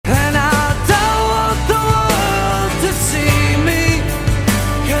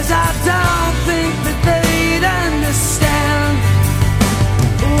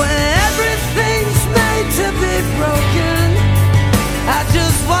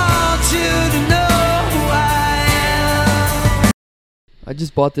I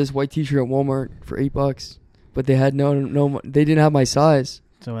just bought this white t-shirt at Walmart for $8, but they had no, they didn't have my size.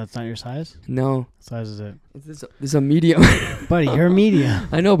 So that's not your size? No. What size is it? This is a medium. Buddy, you're a medium.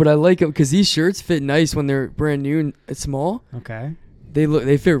 I know, but I like them because these shirts fit nice when they're brand new and it's small. Okay.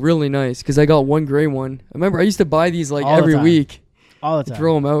 They fit really nice because I got one gray one. I remember I used to buy these like every week. All the time.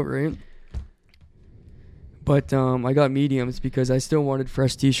 Throw them out, right? But I got mediums because I still wanted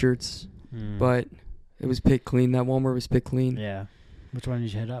fresh t-shirts. But it was picked clean. That Walmart was picked clean. Yeah. Which one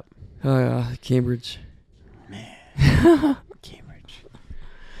did you hit up? Cambridge. Man. Cambridge.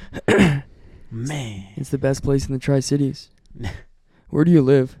 Man. It's the best place in the Tri-Cities. Where do you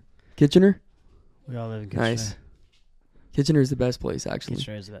live? Kitchener? We all live in Kitchener. Nice. Kitchener is the best place, actually.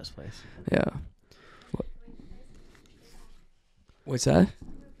 Kitchener is the best place. Yeah. What's that?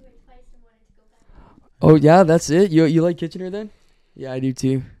 Oh, yeah, that's it? You like Kitchener then? Yeah, I do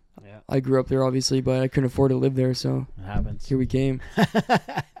too. Yeah. I grew up there, obviously, but I couldn't afford to live there, so It happens. here we came.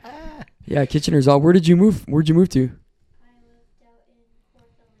 Yeah, Kitchener's all. Where did you move? Where'd you move to? I lived out in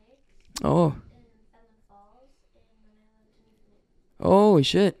Portland Lake. Oh. In Pheasant Falls. And then I lived in Newfoundland. Holy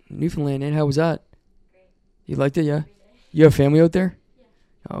shit. Newfoundland, and how was that? Great. You liked it, yeah? Every day. You have family out there? Yeah.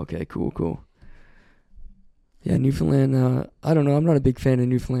 Oh, okay, cool. Yeah, Newfoundland, I don't know. I'm not a big fan of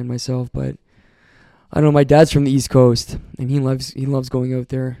Newfoundland myself, but I don't know. My dad's from the East Coast, and he loves going out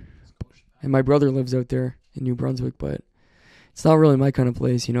there. And my brother lives out there in New Brunswick, but it's not really my kind of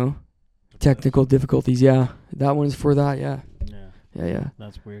place, you know? Technical difficulties, yeah. That one's for that, yeah. Yeah.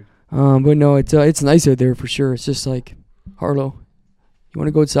 That's weird. But no, it's nice out there for sure. It's just like, Harlow, you want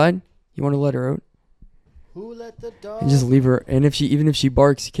to go outside? You want to let her out? Who let the dog? And just leave her. And even if she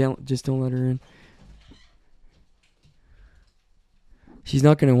barks, you can't, just don't let her in. She's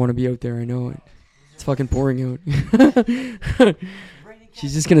not going to want to be out there, I know it. It's fucking pouring out.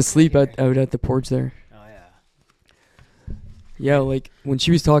 She's just going to sleep out at the porch there. Oh, yeah. Yeah, like, when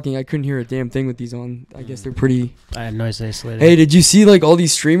she was talking, I couldn't hear a damn thing with these on. I guess they're pretty... I had noise isolated. Hey, did you see, like, all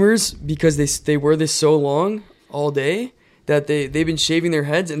these streamers, because they wear this so long all day, that they've been shaving their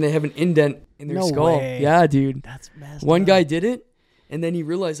heads, and they have an indent in their skull. Way. Yeah, dude. That's messed One up. guy did it, and then he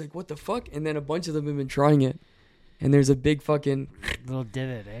realized, like, what the fuck? And then a bunch of them have been trying it. And there's a big fucking... Little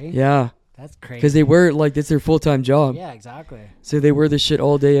divot, eh? Yeah. That's crazy. Because they wear it like it's their full-time job. Yeah, exactly. So they wear this shit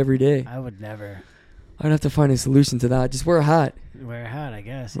all day, every day. I would never. I'd have to find a solution to that. Just wear a hat. Wear a hat, I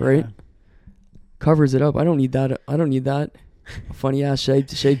guess. Right? Yeah. Covers it up. I don't need that. A funny-ass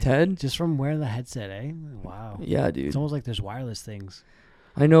shaved head. Just from wearing the headset, eh? Wow. Yeah, dude. It's almost like there's wireless things.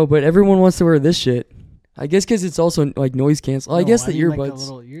 I know, but everyone wants to wear this shit. I guess because it's also like noise cancel. I guess the mean, earbuds. Like the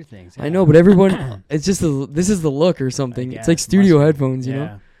little ear things. Yeah. I know, but everyone, it's just this is the look or something. It's like studio headphones, you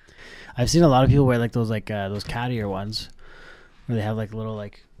know? I've seen a lot of people wear like those cat ear ones where they have like little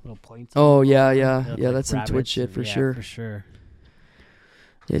points. Oh, yeah. They look like That's some Twitch shit for sure. For sure.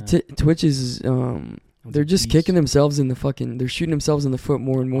 Yeah, Twitch is, they're just kicking themselves in the fucking, they're shooting themselves in the foot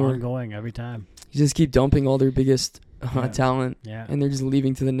more and more. Ongoing every time. You just keep dumping all their biggest talent. Yeah. And they're just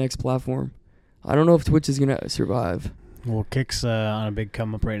leaving to the next platform. I don't know if Twitch is going to survive. Well, Kick's on a big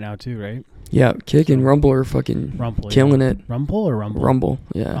come up right now too, right? Yeah, Kick and Rumble are fucking killing it. Rumble or Rumble? Rumble,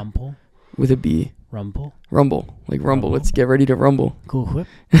 yeah. Rumble? With a B. Rumble? Rumble. Like Rumble. Let's get ready to rumble. Cool whip.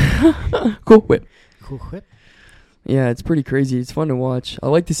 Cool whip. Cool whip. Yeah, it's pretty crazy. It's fun to watch. I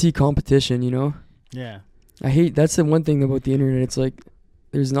like to see competition, you know? Yeah. That's the one thing about the internet. It's like,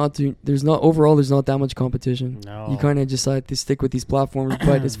 there's not that much competition. No. You kind of just have to stick with these platforms.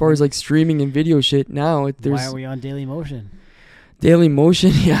 But as far as like streaming and video shit now, there's... Why are we on Daily Motion? Daily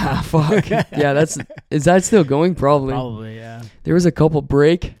Motion? Yeah, fuck. Yeah, is that still going? Probably. Probably, yeah. There was a couple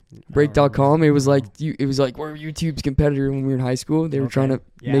Break.com. It was like we're YouTube's competitor when we were in high school. They were trying to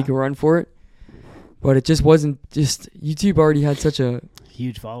make a run for it. But it just wasn't YouTube already had such a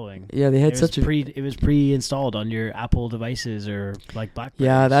huge following. Yeah, they had it was pre-installed on your Apple devices or like BlackBerry.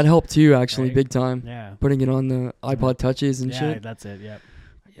 Yeah, that helped too, actually, big time. Yeah. Putting it on the iPod Touches and shit. Yeah, that's it, yep.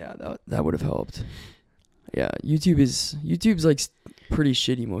 Yeah, that would have helped. Yeah, YouTube's like pretty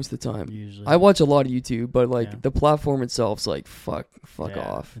shitty most of the time. Usually. I watch a lot of YouTube, but like the platform itself's like fuck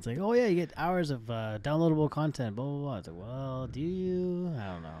off. It's like, oh yeah, you get hours of downloadable content, blah blah blah. It's like, well, do you? I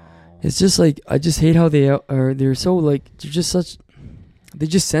don't know. It's just like I just hate how they're so like they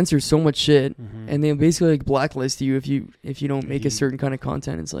just censor so much shit, and they basically like blacklist you if you don't make a certain kind of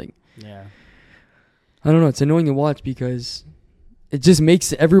content. It's like, I don't know. It's annoying to watch because it just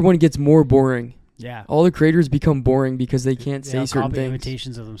makes everyone gets more boring. Yeah. All the creators become boring because they can't say certain things.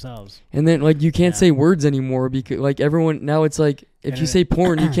 Imitations of themselves. And then like you can't say words anymore because like everyone now it's like if you say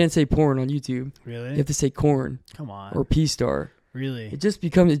porn, you can't say porn on YouTube. Really? You have to say corn. Come on. Or P-Star. Really? It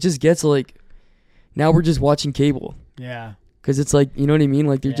just gets like now we're just watching cable. Yeah. Because it's like, you know what I mean?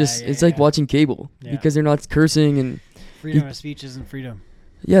 Like they're it's like watching cable because they're not cursing and freedom of speech isn't freedom.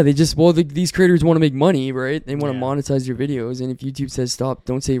 Yeah, they just these creators want to make money, right? They want to monetize your videos, and if YouTube says stop,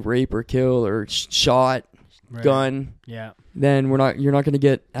 don't say rape or kill or shot, gun, then you're not going to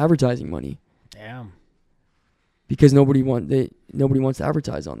get advertising money. Damn. Because nobody wants to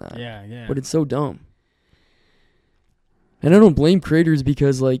advertise on that. Yeah. But it's so dumb. And I don't blame creators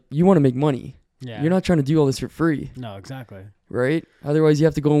because like you want to make money. Yeah. You're not trying to do all this for free. No, exactly. Right? Otherwise, you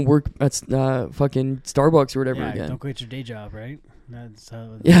have to go and work at fucking Starbucks or whatever again. Don't quit your day job, right? That's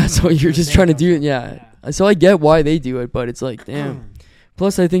so you're just trying to do it. Yeah. So I get why they do it, but it's like, damn.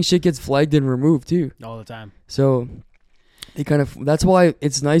 Plus, I think shit gets flagged and removed too. All the time. So they that's why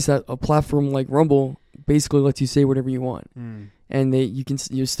it's nice that a platform like Rumble basically lets you say whatever you want, and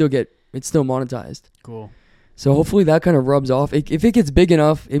you still get it's still monetized. Cool. So hopefully that kind of rubs off. If it gets big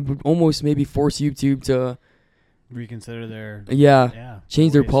enough, it would almost maybe force YouTube to reconsider their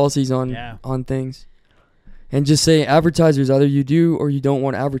change their policies on things, and just say advertisers either you do or you don't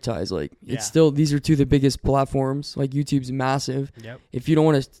want to advertise. Like it's still these are two of the biggest platforms. Like YouTube's massive. Yep. If you don't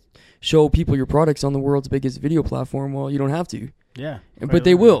want to show people your products on the world's biggest video platform, well, you don't have to. Yeah. But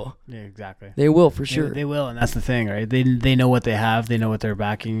they will. Yeah, exactly. They will for sure. They will, and that's the thing, right? They know what they have, they know what they're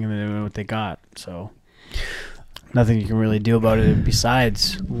backing, and they know what they got. So nothing you can really do about it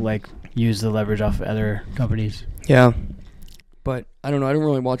besides like use the leverage off of other companies. Yeah. But I don't know. I don't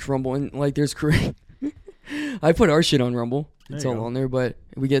really watch Rumble, and like there's I put our shit on Rumble. It's all on there, but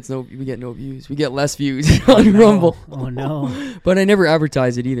we get no views. We get less views on Rumble. Oh no. But I never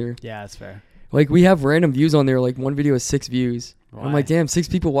advertise it either. Yeah, that's fair. Like we have random views on there. Like one video has 6 views. Why? I'm like, damn, 6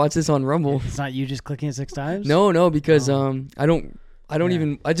 people watch this on Rumble. It's not you just clicking it 6 times? No, because I don't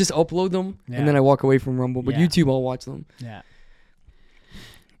even. I just upload them and then I walk away from Rumble. But YouTube, I'll watch them. Yeah.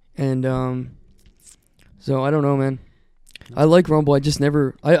 And so I don't know, man. I like Rumble. I just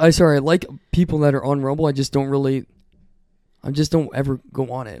never. I like people that are on Rumble. I just don't ever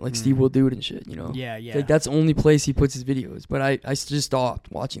go on it. Like Steve will do it and shit. You know. Yeah. Like that's the only place he puts his videos. But I just stopped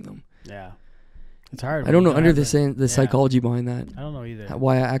watching them. Yeah. It's hard. I don't know the psychology behind that. I don't know either.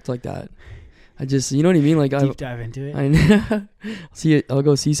 Why I act like that. I just, you know what I mean? Like deep dive into it. I'll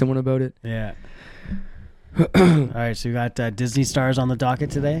go see someone about it. Yeah. All right, so we got Disney stars on the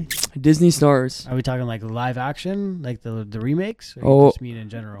docket today. Disney stars. Are we talking like live action, like the remakes? Or you just mean in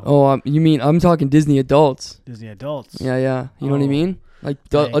general? Oh, you mean I'm talking Disney adults? Disney adults. Yeah. You know what I mean? Like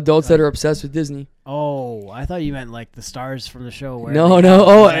adults that are obsessed with Disney. Oh, I thought you meant like the stars from the show. Where no.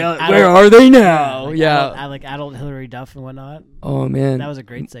 Where are they now? Like adult Hillary Duff and whatnot. Oh man, that was a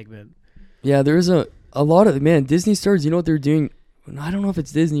great segment. Yeah, there's a lot of Disney stars. You know what they're doing? I don't know if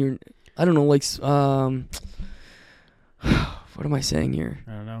it's Disney or I don't know. Like what am I saying here?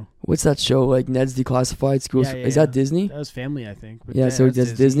 I don't know. What's that show? Like Ned's Declassified Schools. Is that Disney? That was Family, I think. But so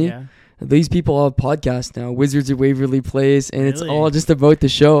that's Disney. Yeah. These people all have podcasts now, Wizards of Waverly Place, and it's all just about the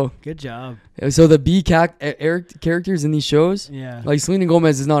show. Good job. So the characters in these shows, like Selena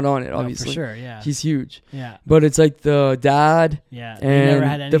Gomez is not on it, obviously. For sure, yeah. She's huge. Yeah. But it's like the dad and never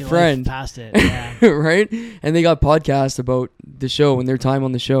had any the friend. Past it, yeah. Right? And they got podcasts about the show and their time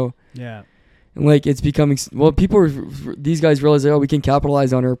on the show. Yeah. And like it's becoming, these guys realize, we can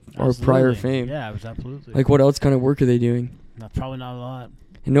capitalize on our prior fame. Yeah, absolutely. Like what else kind of work are they doing? Probably not a lot.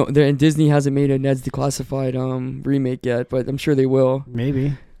 And Disney hasn't made a Ned's Declassified remake yet, but I'm sure they will.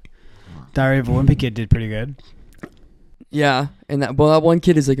 Maybe. Diary of a Wimpy Kid did pretty good. Yeah, and that one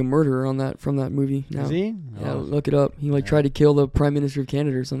kid is like a murderer from that movie now. Is he? Yeah, look it up. He tried to kill the Prime Minister of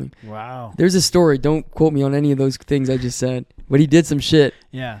Canada or something. Wow. There's a story. Don't quote me on any of those things I just said, but he did some shit.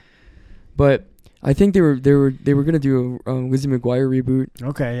 Yeah. But I think they were gonna do a Lizzie McGuire reboot.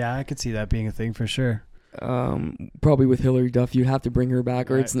 Okay, yeah, I could see that being a thing for sure. Probably with Hillary Duff, you'd have to bring her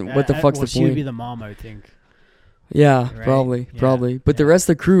back, or it's what the fuck's the point? She would be the mom, I think. Yeah, right? probably. But the rest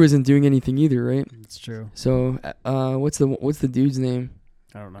of the crew isn't doing anything either, right? It's true. So, what's the dude's name?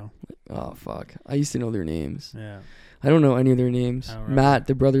 I don't know. Oh fuck! I used to know their names. Yeah. I don't know any of their names. Matt,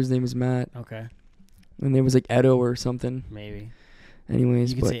 the brother's name is Matt. Okay. And there was like Edo or something. Maybe.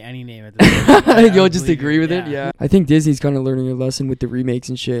 Anyways, you can say any name at this point. You'll just agree with it, yeah. I think Disney's kind of learning a lesson with the remakes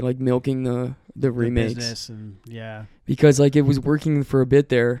and shit, like milking the remakes. Business and because like it was working for a bit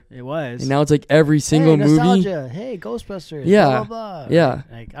there. It was. And now it's like every single nostalgia. movie. Hey, Ghostbusters. Yeah. Blah, blah, blah. Yeah.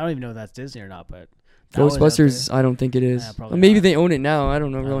 Like, I don't even know if that's Disney or not, but Ghostbusters, I don't think it is. Maybe not. They own it now. I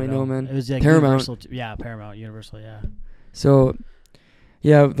don't know, man. It was like Paramount. Paramount, Universal, yeah. So,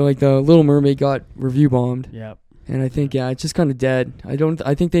 yeah, like the Little Mermaid got review bombed. Yep. And I think, it's just kind of dead.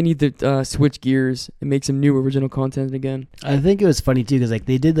 I think they need to switch gears and make some new original content again. I think it was funny too because like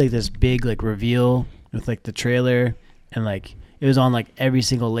they did like this big like reveal with like the trailer, and like it was on like every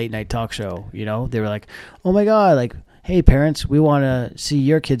single late night talk show. You know, they were like, "Oh my god, like, hey parents, we want to see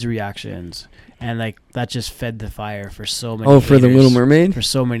your kids' reactions," and like that just fed the fire for so many. For the Little Mermaid. For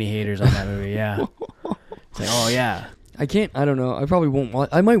so many haters on that movie, yeah. It's like, oh yeah. I don't know. I probably won't watch.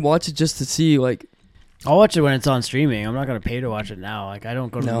 I might watch it just to see like. I'll watch it when it's on streaming. I'm not gonna pay to watch it now. Like I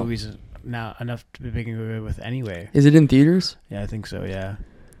don't go to No. movies now enough to be making good with anyway. Is it in theaters? Yeah, I think so. Yeah.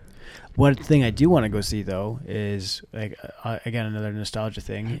 One thing I do want to go see though is like again another nostalgia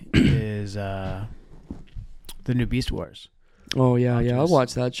thing is the new Beast Wars. Oh yeah, I'll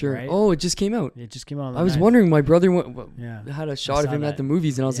watch that. Sure. Right? Oh, it just came out. It just came out. On the I was 9th. wondering. My brother had a shot of saw him that. at the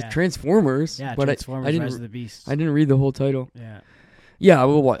movies, and I was Yeah. like, Transformers. Yeah, but Transformers: I didn't. Rise of the Beast. I didn't read the whole title. Yeah. Yeah,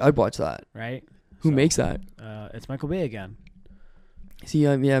 I'd watch that. Right. Who So, makes that? It's Michael Bay again. See,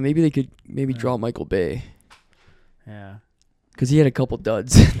 yeah, maybe they could draw Michael Bay Yeah. because he had a couple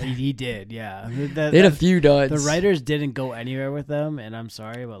duds. He did. Yeah. They had a few duds. The writers didn't go anywhere with them, and I'm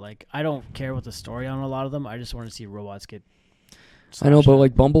sorry, but like I don't care about the story on a lot of them. I just want to see robots get. I know, slashed but up.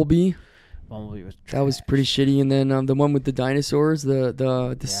 like Bumblebee, Bumblebee was that was trash. pretty shitty. And then the one with the dinosaurs, what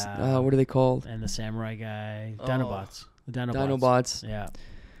are they called? And the samurai guy, Oh. Dinobots. The Dinobots. Dinobots. Yeah.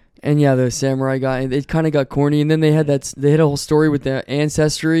 And yeah, the samurai guy. It kind of got corny. And then they had a whole story with the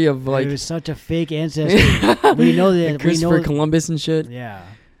ancestry of like it was such a fake ancestry. we know that. Christopher we know. Columbus and shit. Yeah.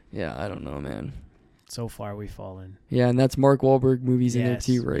 Yeah, I don't know, man. So far we've fallen. Yeah, and that's Mark Wahlberg movies in there Yes,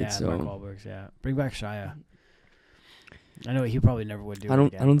 too, right? Yeah, So Mark Wahlberg's, yeah. Bring back Shia. I know he probably never would do it I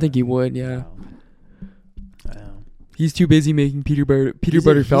again, don't think but, he would. Yeah, no. I know. he's too busy making Peter Butter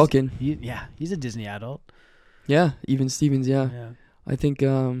He's Falcon. He's a Disney adult. Yeah, even Stevens. Yeah. Yeah. I think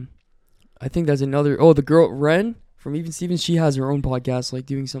that's another. Oh, the girl Ren from Even Stevens, she has her own podcast, like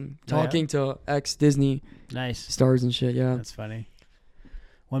doing some Oh, yeah? talking to ex Disney Nice. stars and shit. Yeah. That's funny.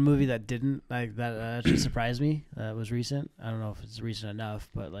 One movie that didn't like that actually surprised me. Was recent. I don't know if it's recent enough,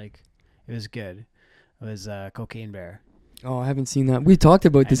 but like it was good. It was Cocaine Bear. Oh, I haven't seen that. We talked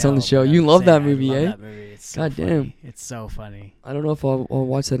about this I on the know, show. but You I'm love that saying movie, I love eh? That movie. It's so God funny. damn. It's so funny. I don't know if I'll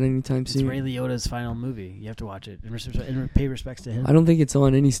watch that anytime It's soon. Ray Liotta's final movie. You have to watch it and pay respects to him. I don't think it's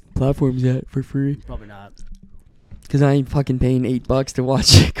on any platforms yet for free. Probably not. Because I ain't fucking paying $8 to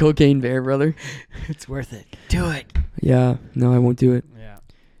watch Cocaine Bear, brother. It's worth it. Do it. Yeah, no, I won't do it. Yeah.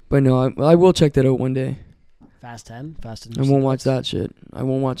 But no, I will check that out one day. Fast 10. Fast in I your won't watch seatbelts. that shit. I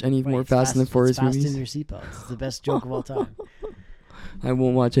won't watch any more Right, Fast and the Furious Fast movies. in your seatbelts. It's the best joke of all time. I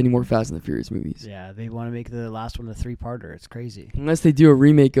won't watch any more Fast and the Furious movies. Yeah, they want to make the last one a 3-parter. It's crazy. Unless they do a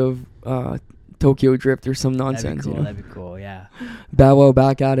remake of Tokyo Drift or some nonsense, That'd be cool. you know. That'd be cool. Yeah. Bow Wow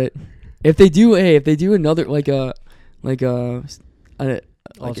back at it. If they do another like a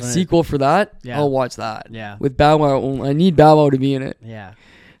Alternate- sequel for that, Yeah. I'll watch that. Yeah. With Bow Wow only. I need Bow Wow to be in it. Yeah.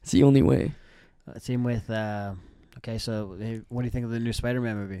 It's the only way. Same with. Okay, so what do you think of the new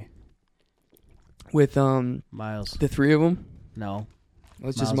Spider-Man movie? With Miles. the three of them. No.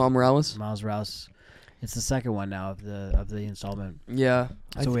 It's just Miles- Miles Morales. Miles Rouse. It's the second one now of the installment. Yeah.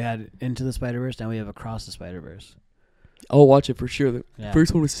 So we had Into the Spider-Verse. Now we have Across the Spider-Verse. I'll watch it for sure. The Yeah.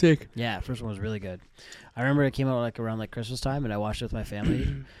 first one was sick. Yeah, first one was really good. I remember it came out like around like Christmas time, and I watched it with my family.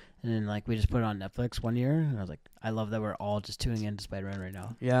 And then like we just put it on Netflix one year, and I was like, I love that we're all just tuning into Spider-Man right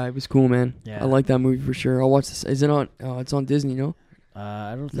now. Yeah, it was cool, man. Yeah. I like that movie for sure. I'll watch this. Is it on? It's on Disney, no?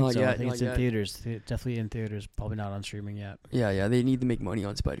 I don't think Not so. yet, I think not it's in yet. theaters. Definitely in theaters. Probably not on streaming yet. Yeah. They need to make money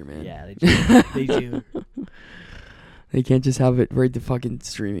on Spider-Man. Yeah, they do. They do. They can't just have it right to fucking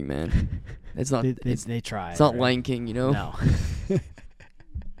streaming, man. It's not. They try. It's not right? Lion King, you know. No.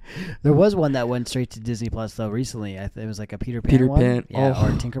 There was one that went straight to Disney Plus though recently. It was like a Peter Pan. Peter one. Pan. Yeah, Oh. or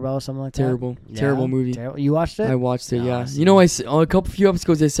Tinkerbell or something like Terrible, that. terrible movie. You watched it? I watched it. No, Yeah. see. You know, on a few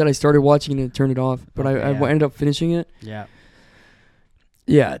episodes I said I started watching it and turned it off, but Okay, I yeah. ended up finishing it. Yeah.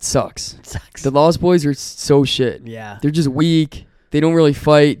 Yeah, it sucks. It sucks. The Lost Boys are so shit. Yeah. They're just weak. They don't really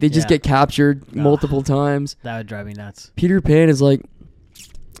fight. They just Yeah. get captured Ugh. multiple times. That would drive me nuts. Peter Pan is like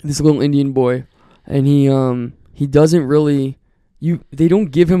this little Indian boy, and he doesn't really they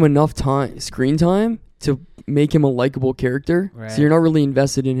don't give him enough screen time to make him a likable character. Right. So you're not really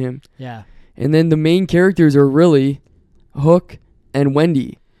invested in him. Yeah. And then the main characters are really Hook and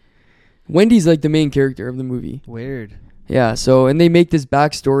Wendy. Wendy's like the main character of the movie. Weird. Yeah, so and they make this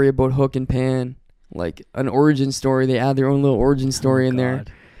backstory about Hook and Pan, like an origin story. They add their own little origin story in there.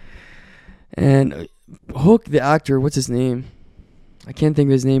 God. And Hook, the actor, what's his name? I can't think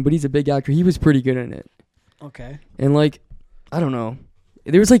of his name, but he's a big actor. He was pretty good in it. Okay. And like, I don't know.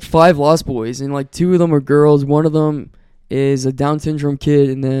 There was like 5 Lost Boys, and like 2 of them are girls. One of them is a Down syndrome kid,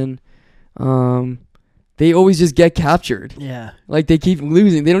 and then they always just get captured. Yeah. Like, they keep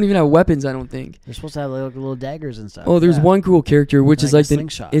losing. They don't even have weapons, I don't think. They're supposed to have like little daggers and stuff. Oh, there's one cool character, which is Like like a the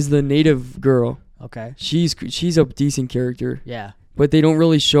slingshot. is the native girl. Okay. She's a decent character, Yeah. but they don't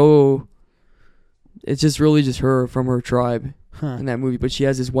really show. It's just really just her from her tribe Huh. in that movie. But she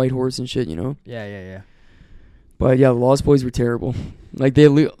has this white horse and shit, you know. Yeah. But yeah, the Lost Boys were terrible. Like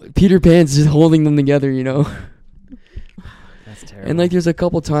Peter Pan's just holding them together, you know. That's terrible. And like, there's a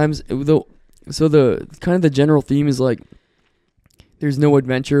couple times so the kind of the general theme is like, there's no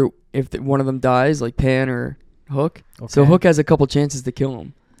adventure if one of them dies, like Pan or Hook. Okay. So Hook has a couple chances to kill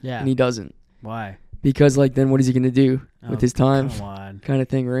him, Yeah. and he doesn't, Why? because like then what is he gonna do with his time, Come on. kind of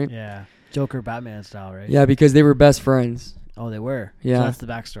thing, right? Yeah. Joker Batman style, right? Yeah, because they were best friends. Oh, they were. Yeah. So that's the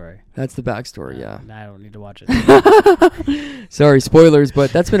backstory. That's the backstory. Yeah. Nah, I don't need to watch it. Sorry, spoilers,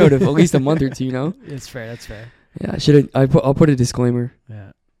 but that's been out of at least a month or two, you know. It's fair. That's fair. Yeah, I'll put a disclaimer.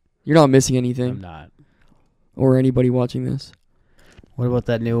 Yeah. You're not missing I'm anything, not. or anybody watching this. What about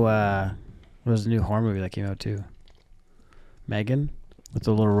that new? What was the new horror movie that came out too? Megan with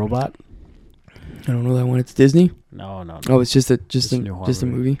the little robot. I don't know that one. It's Disney. No. Oh, it's just a new horror movie.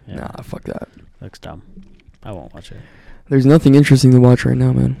 movie. Yeah. Nah, fuck that. Looks dumb. I won't watch it. There's nothing interesting to watch right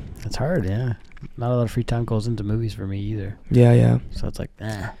now, man. It's hard. Yeah. Not a lot of free time goes into movies for me either. Yeah. So it's like,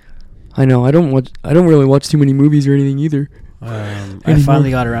 I know. I don't really watch too many movies or anything either. I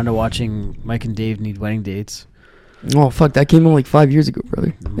finally got around to watching Mike and Dave Need Wedding Dates. Oh fuck, that came out like 5 years ago,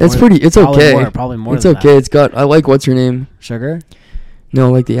 brother. More- It's okay. Probably more. It's than okay. It's got. I like what's her name. That. Sugar.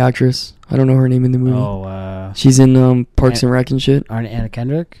 No, like the actress. I don't know her name in the movie. Oh, she's in Parks and Rec and shit. Anna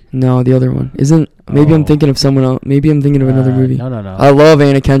Kendrick. No, the other one isn't. Maybe I'm thinking of someone else. Maybe I'm thinking of another movie. No. I love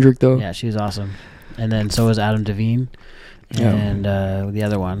Anna Kendrick though. Yeah, she's awesome. And then so is Adam Devine. Yeah. And the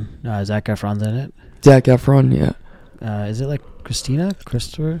other one, Zac Efron's in it. Zac Efron. Yeah. Is it like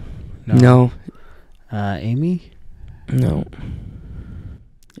Christopher? No. Amy. No.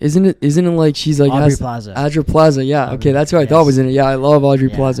 Isn't it like she's like Aubrey Plaza. Audrey Plaza, yeah. Aubrey, Okay, that's who I thought was in it. Yeah, I love Audrey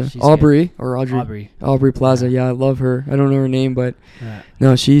Yeah, Plaza. she's Aubrey good. or Audrey? Aubrey. Aubrey Plaza, yeah, I love her. I don't know her name, but Yeah.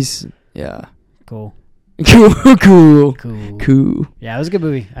 no, she's yeah. Cool. Cool. Yeah, it was a good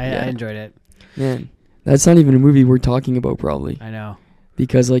movie. I Yeah. enjoyed it. Man, that's not even a movie we're talking about probably. I know.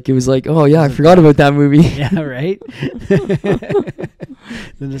 Because like it was like, oh yeah, I forgot about that movie. Yeah, right?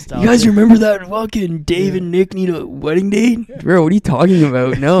 The nostalgia. You guys remember that fucking Dave and Nick need a wedding date? Bro, what are you talking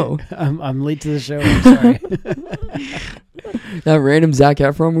about? No. I'm late to the show. I'm sorry. That random Zac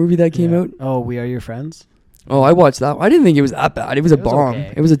Efron movie that came out. Oh, We Are Your Friends? Oh, I watched that. I didn't think it was that bad. It was a bomb.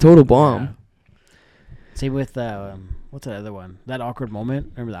 okay. It was a total bomb. Yeah. Same with, what's that other one? That Awkward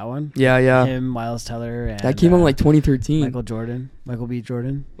Moment? Remember that one? Yeah. Him, Miles Teller, and That came out like 2013. Michael B.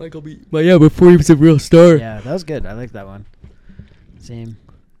 Jordan. But yeah, before he was a real star. Yeah, that was good. I like that one. Same.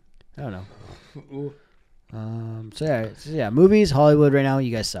 I don't know. So yeah, movies, Hollywood right now,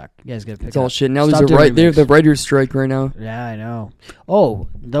 you guys suck. You guys gotta pick It's all up. shit. Now Stop there's doing they have the remakes. writer's strike right now. Yeah, I know. Oh,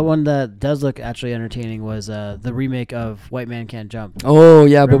 the one that does look actually entertaining was the remake of White Man Can't Jump. Oh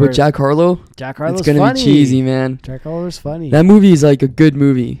yeah, but Remember with Jack Harlow, Jack Harlow's it's gonna funny. be cheesy, man. Jack Harlow's funny. That movie is like a good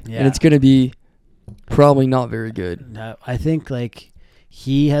movie, Yeah. and it's gonna be probably not very good. No, I think like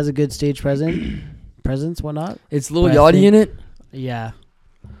he has a good stage presence, whatnot. It's Lil But I Yachty think- in it. Yeah,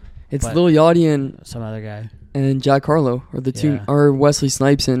 It's but- Lil Yachty some other guy. and Jack Harlow, or the two, Yeah. or Wesley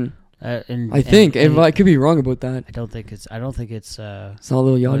Snipes, and And I think and if I could be wrong about that. I don't think it's. It's not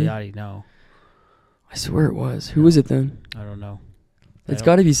Lil Lil Yachty. Yachty. No, I swear it was. Who was it then? I don't know. It's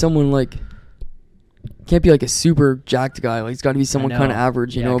got to be someone like. Can't be like a super jacked guy. Like it's got to be someone I kind of know.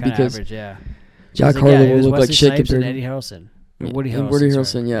 average, you Yeah, know, kinda because average, yeah. Jack It Harlow it will was look like Wesley shit Snipes compared and to Eddie Harrelson. Yeah, Woody and Harrelson. Woody sorry.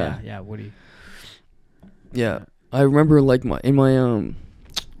 Harrelson, yeah. Yeah, Woody. Yeah, I remember like my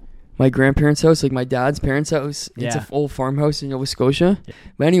grandparents' house, like my dad's parents' house. It's Yeah. an old farmhouse in Nova Scotia. Yeah.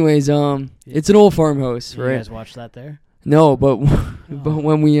 But anyways, it's an old farmhouse, You right? guys watched that there? No, but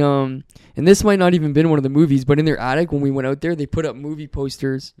when we and this might not even been one of the movies, but in their attic when we went out there, they put up movie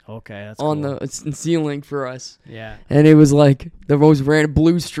posters Okay, that's on cool. the ceiling for us, Yeah. and it was like the most random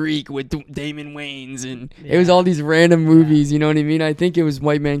Blue Streak with Damon Wayans, and it was Yeah. all these random movies. You know what I mean? I think it was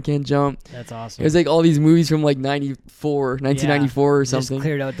White Man Can't Jump. That's awesome. It was like all these movies from like 1994 or something. Just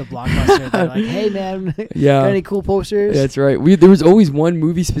cleared out the blockbuster. They're like, hey man, Yeah. got any cool posters? That's right. There was always one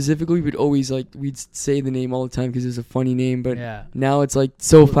movie specifically. We'd say the name all the time because it was a funny name. But yeah. now it's like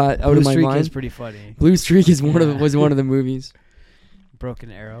so fat out Blue of my Streak mind. is pretty funny. Blue Streak is Yeah. was one of the movies. Broken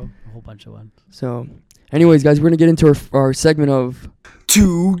Arrow, a whole bunch of ones. So, anyways, guys, we're gonna get into our segment of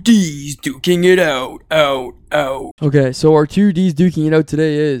 2Ds duking it out. Okay, so our 2Ds duking it out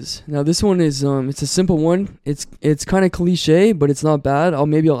today is now this one is it's a simple one. It's kind of cliche, but it's not bad. I'll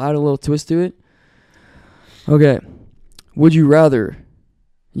add a little twist to it. Okay. Would you rather?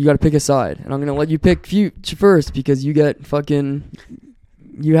 You got to pick a side, and I'm gonna let you pick first because you get fucking.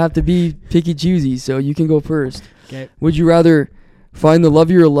 You have to be picky choosy, so you can go first. Okay. Would you rather find the love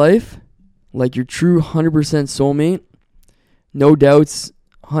of your life, like your true 100% soulmate, no doubts,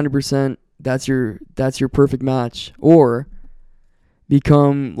 100%? That's your perfect match, or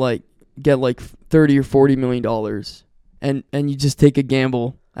become get like $30 or $40 million, and you just take a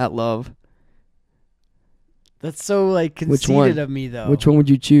gamble at love. That's so like Which one? conceited of me, though. Which one would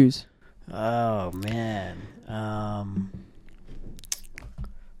you choose? Oh man,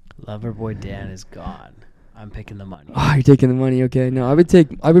 Loverboy Dan is gone. I'm picking the money. Oh, you're taking the money. Okay, no, I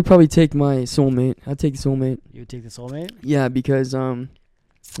would probably take my soulmate. I'd take the soulmate. You would take the soulmate? Yeah, because let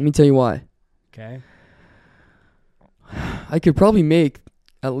me tell you why. Okay. I could probably make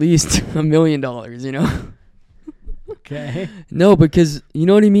at least $1 million. You know. Okay. No, because you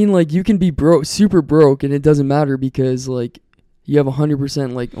know what I mean. Like you can be super broke, and it doesn't matter because like you have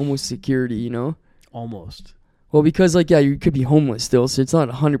 100% like almost security. You know. Almost. Well, because like you could be homeless still, so it's not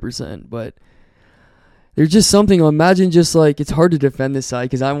 100%, but there's just something. Imagine just like it's hard to defend this side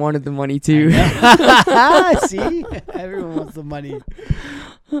because I wanted the money too. See, everyone wants the money.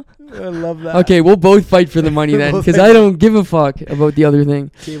 I love that. Okay, we'll both fight for the money then because I don't give a fuck about the other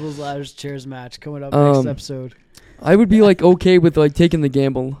thing. Tables, ladders, chairs match coming up next episode. I would be like okay with like taking the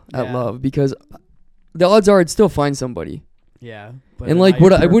gamble at love because the odds are I'd still find somebody. Yeah. And like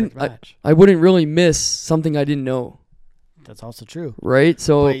what I wouldn't really miss something I didn't know. That's also true. Right?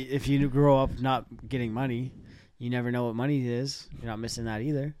 So but if you grow up not getting money, you never know what money is. You're not missing that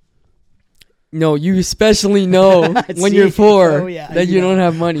either. No, you especially know when you're poor that you don't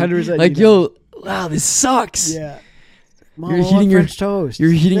have money. 100% like, wow, this sucks. Yeah. Mom, you're heating French toast.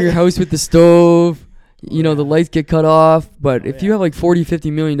 You're heating your house with the stove. You know, the lights get cut off. But if you have like $40,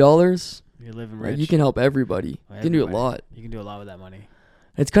 $50 million, you're living rich. You can help everybody. You can do a lot. You can do a lot with that money.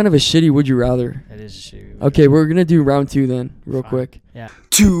 It's kind of a shitty would you rather. It is a shitty. Okay, we're going to do round 2 then, real quick. Yeah.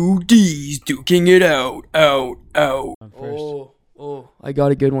 2 Ds duking it out. First. Oh, I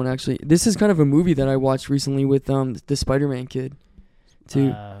got a good one actually. This is kind of a movie that I watched recently with the Spider-Man kid.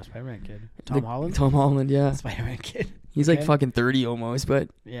 Too. Spider-Man kid. Tom Holland? Tom Holland, yeah. Spider-Man kid. He's like fucking 30 almost, but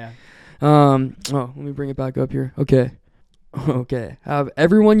yeah. Let me bring it back up here. Okay. Have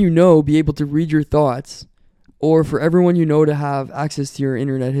everyone you know be able to read your thoughts, or for everyone you know to have access to your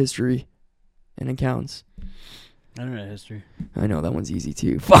internet history and accounts. Internet history. I know that one's easy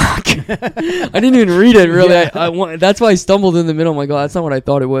too. Fuck. I didn't even read it really. Yeah. That's why I stumbled in the middle. I'm like, oh, that's not what I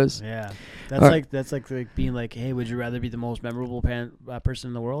thought it was. Yeah. That's like being like, hey, would you rather be the most memorable person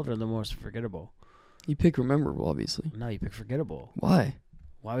in the world or the most forgettable? You pick memorable, obviously. No, you pick forgettable. Why?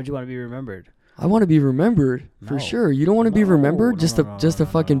 Why would you want to be remembered? I want to be remembered for sure. You don't want to be remembered? Just a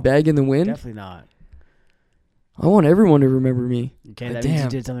fucking bag in the wind? Definitely not. I want everyone to remember me. Okay, that means you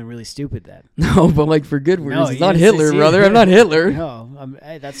did something really stupid then. No, but like for good reasons. No, it's not Hitler, brother. I'm not Hitler. No,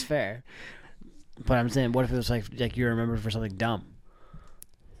 hey, that's fair. But I'm saying, what if it was like you're remembered for something dumb?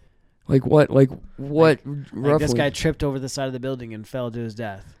 Like what? Like what? Like this guy tripped over the side of the building and fell to his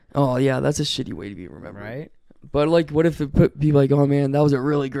death. Oh yeah, that's a shitty way to be remembered, right? But like, what if it be like, oh man, that was a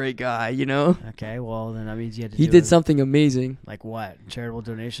really great guy, you know? Okay, well then that means you had to. He did something amazing. Like what? Charitable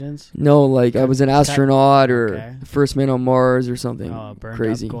donations? No, like I was an astronaut or the first man on Mars or something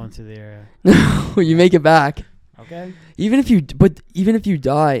crazy. Up going through the area. No, you make it back. Okay. Even if you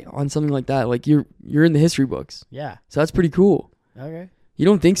die on something like that, like you're in the history books. Yeah. So that's pretty cool. Okay. You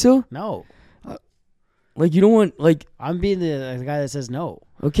don't think so? No. Like you don't want like. I'm being the guy that says no.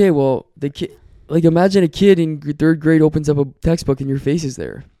 Okay, well the kid. Like, imagine a kid in 3rd grade opens up a textbook and your face is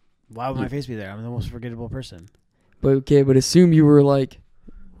there. Why would my face be there? I'm the most forgettable person. But assume you were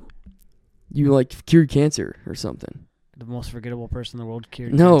you cured cancer or something. The most forgettable person in the world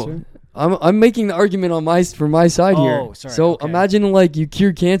cured cancer? No, I'm making the argument for my side here. Oh, sorry. So imagine you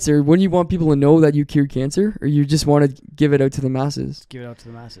cured cancer. Wouldn't you want people to know that you cured cancer, or you just want to give it out to the masses? Give it out to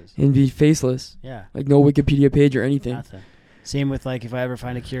the masses and be faceless. Yeah. Like no Wikipedia page or anything. Nothing. Same with if I ever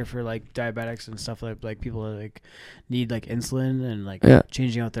find a cure for diabetics and stuff like people that need insulin and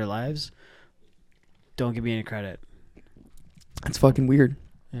changing out their lives. Don't give me any credit. That's fucking weird.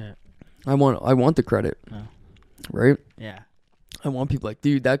 Yeah. I want the credit. No. Right? Yeah. I want people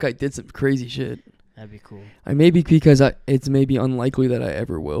dude, that guy did some crazy shit. That'd be cool. Maybe because it's maybe unlikely that I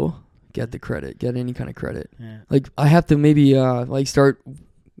ever will get any kind of credit. Yeah. I have to maybe start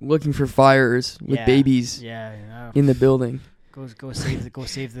looking for fires with babies in the building. Go save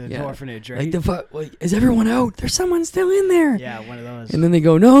the orphanage, right? Is everyone out? There's someone still in there. Yeah, one of those. And then they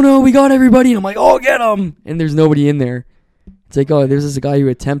go, no, we got everybody. And I'm like, oh, get them. And there's nobody in there. It's like, oh, there's this guy who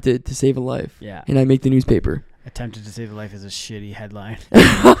attempted to save a life. Yeah. And I make the newspaper. Attempted to save a life is a shitty headline.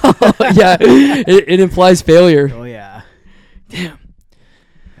 Yeah, it implies failure. Oh, yeah. Damn.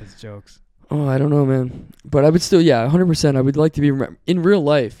 That's jokes. Oh, I don't know, man. But I would still, 100%. I would like to be in real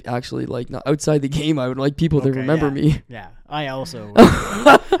life, actually. Like, not outside the game. I would like people to remember me. Yeah. I also.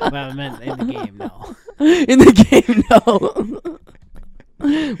 Well, I meant in the game, no. In the game,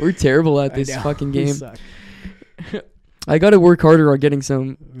 no. We're terrible at this fucking We game. suck. I got to work harder on getting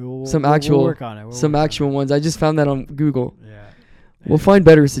some actual We'll work on it. some actual ones. I just found that on Google. Yeah. We'll find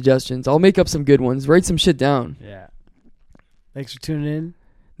better suggestions. I'll make up some good ones. Write some shit down. Yeah. Thanks for tuning in.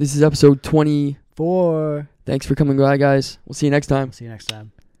 This is episode 24. 4. Thanks for coming by, guys. We'll see you next time. See you next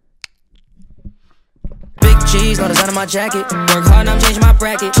time. Big G's, no design on my jacket. Work hard, now I'm changing my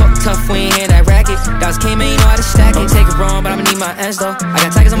bracket. Talk tough, we ain't hear that racket. Dogs came in, you know how to stack it. Don't take it wrong, but I'ma need my ends though. I got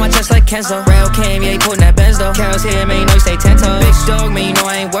tigers on my chest like Kenzo. Rail came, yeah, he putting that Benz though. Carol's here, man, you know you stay 10 toes. Big dog, man, you know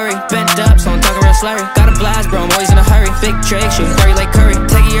I ain't worried. Bent up, so I'm talking real slurry. Got a blast, bro, I'm always in a hurry. Big Drake, shooting dirty like Curry.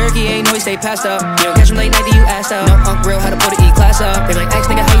 Take a yerky, ain't know you stay passed up. You don't catch him late night, then you asked out. No, real, how to put the E-class up. They like, X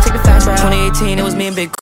nigga, how you take the fast ride? 2018, it was me and Big